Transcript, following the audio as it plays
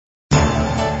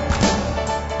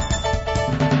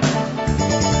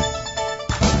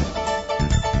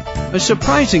A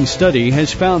surprising study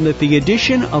has found that the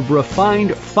addition of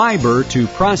refined fiber to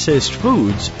processed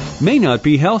foods may not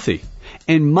be healthy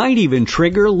and might even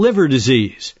trigger liver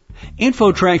disease.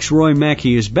 InfoTrack's Roy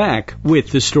Mackey is back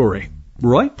with the story.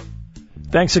 Roy?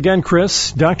 Thanks again,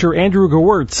 Chris. Dr. Andrew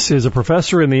Gewirtz is a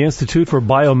professor in the Institute for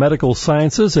Biomedical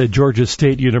Sciences at Georgia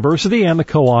State University and the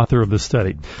co-author of the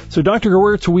study. So, Dr.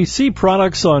 Gewirtz, we see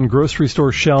products on grocery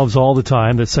store shelves all the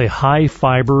time that say high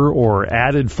fiber or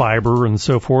added fiber and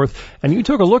so forth. And you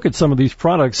took a look at some of these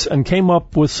products and came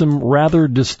up with some rather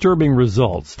disturbing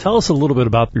results. Tell us a little bit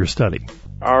about your study.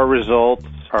 Our results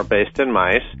are based in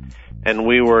mice, and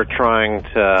we were trying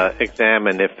to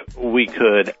examine if we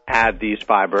could add these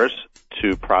fibers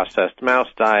to processed mouse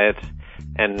diets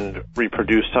and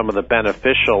reproduce some of the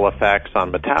beneficial effects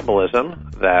on metabolism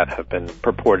that have been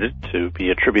purported to be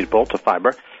attributable to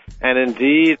fiber. And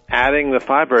indeed, adding the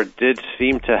fiber did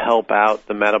seem to help out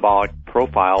the metabolic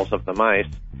profiles of the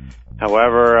mice.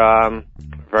 However,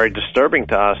 very disturbing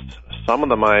to us, some of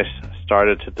the mice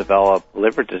started to develop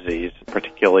liver disease,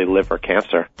 particularly liver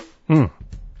cancer.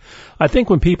 I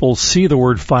think when people see the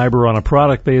word fiber on a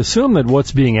product, they assume that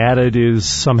what's being added is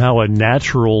somehow a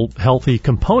natural, healthy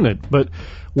component. But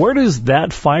where does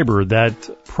that fiber,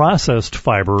 that processed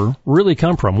fiber, really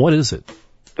come from? What is it?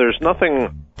 There's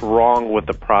nothing wrong with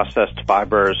the processed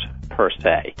fibers per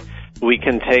se. We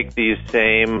can take these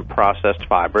same processed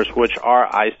fibers, which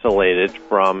are isolated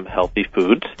from healthy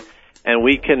foods, and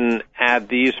we can add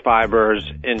these fibers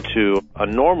into a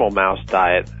normal mouse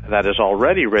diet that is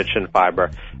already rich in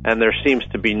fiber, and there seems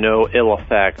to be no ill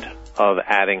effect of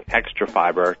adding extra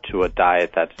fiber to a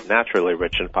diet that's naturally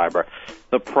rich in fiber.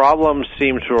 The problem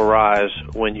seems to arise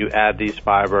when you add these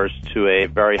fibers to a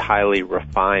very highly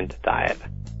refined diet.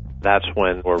 That's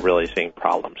when we're really seeing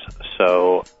problems.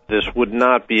 So this would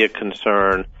not be a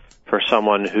concern for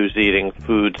someone who's eating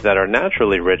foods that are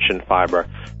naturally rich in fiber,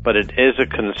 but it is a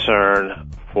concern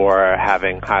for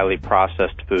having highly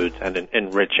processed foods and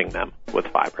enriching them with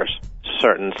fibers.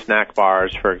 Certain snack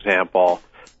bars, for example,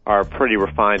 are pretty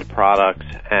refined products,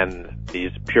 and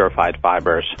these purified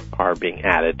fibers are being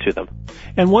added to them.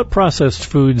 And what processed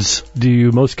foods do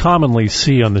you most commonly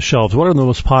see on the shelves? What are the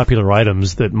most popular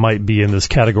items that might be in this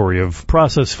category of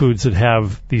processed foods that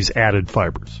have these added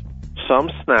fibers? Some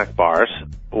snack bars.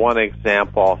 One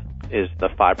example is the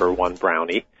Fiber One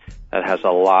brownie that has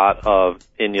a lot of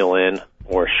inulin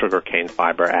or sugarcane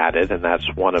fiber added, and that's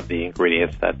one of the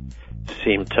ingredients that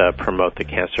seem to promote the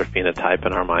cancer phenotype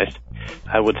in our mice.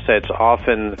 I would say it's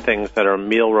often things that are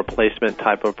meal replacement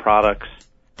type of products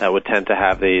that would tend to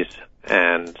have these,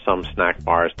 and some snack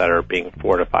bars that are being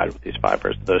fortified with these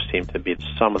fibers. Those seem to be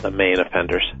some of the main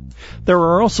offenders. There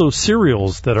are also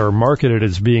cereals that are marketed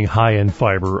as being high in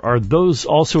fiber. Are those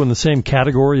also in the same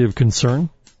category of concern?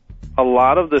 A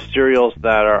lot of the cereals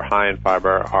that are high in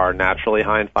fiber are naturally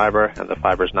high in fiber, and the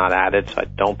fiber is not added, so I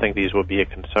don't think these would be a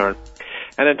concern.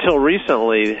 And until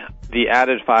recently, the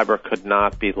added fiber could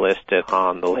not be listed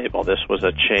on the label. This was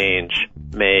a change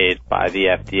made by the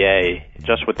FDA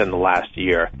just within the last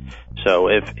year. So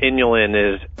if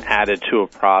inulin is added to a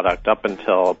product up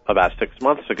until about 6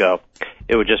 months ago,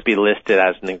 it would just be listed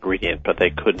as an ingredient, but they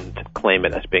couldn't claim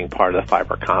it as being part of the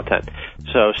fiber content.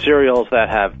 So cereals that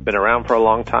have been around for a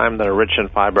long time that are rich in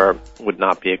fiber would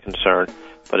not be a concern,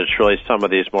 but it's really some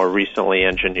of these more recently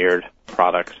engineered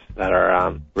products that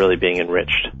are really being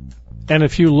enriched. And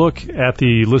if you look at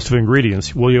the list of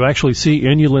ingredients, will you actually see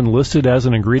inulin listed as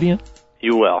an ingredient?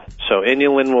 You will. So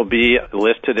inulin will be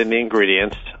listed in the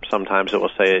ingredients. Sometimes it will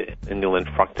say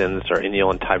inulin fructans or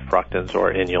inulin-type fructans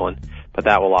or inulin, but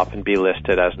that will often be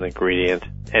listed as an ingredient.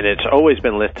 And it's always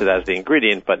been listed as the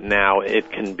ingredient, but now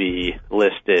it can be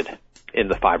listed in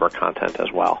the fiber content as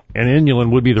well. And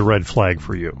inulin would be the red flag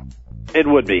for you. It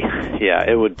would be, yeah.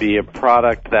 It would be a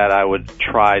product that I would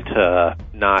try to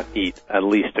not eat at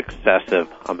least excessive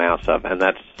amounts of, and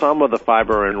that some of the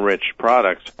fiber-enriched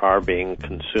products are being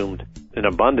consumed in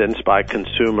abundance by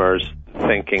consumers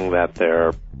thinking that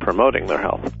they're promoting their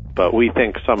health. But we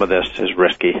think some of this is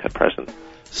risky at present.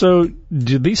 So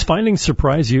did these findings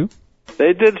surprise you?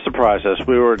 They did surprise us.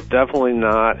 We were definitely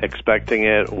not expecting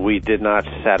it. We did not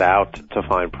set out to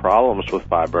find problems with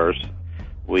fibers.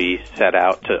 We set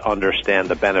out to understand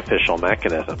the beneficial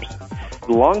mechanisms.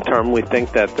 Long term, we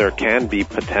think that there can be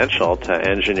potential to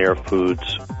engineer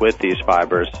foods with these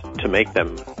fibers to make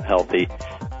them healthy,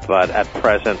 but at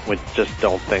present, we just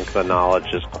don't think the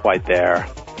knowledge is quite there,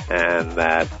 and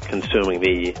that consuming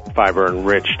the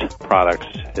fiber-enriched products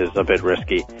is a bit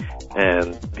risky,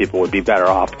 and people would be better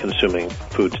off consuming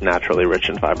foods naturally rich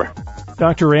in fiber.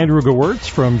 Dr. Andrew Gewirtz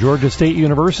from Georgia State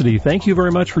University, thank you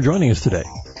very much for joining us today.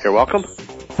 You're welcome.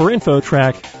 For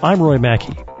InfoTrack, I'm Roy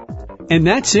Mackey. And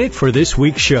that's it for this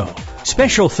week's show.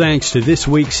 Special thanks to this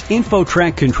week's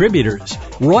InfoTrack contributors,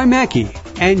 Roy Mackey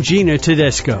and Gina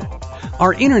Tedesco.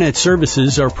 Our internet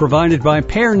services are provided by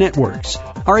Pair Networks.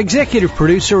 Our executive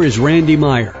producer is Randy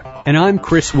Meyer, and I'm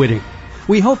Chris Whitting.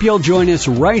 We hope you'll join us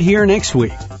right here next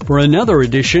week for another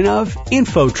edition of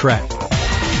InfoTrack.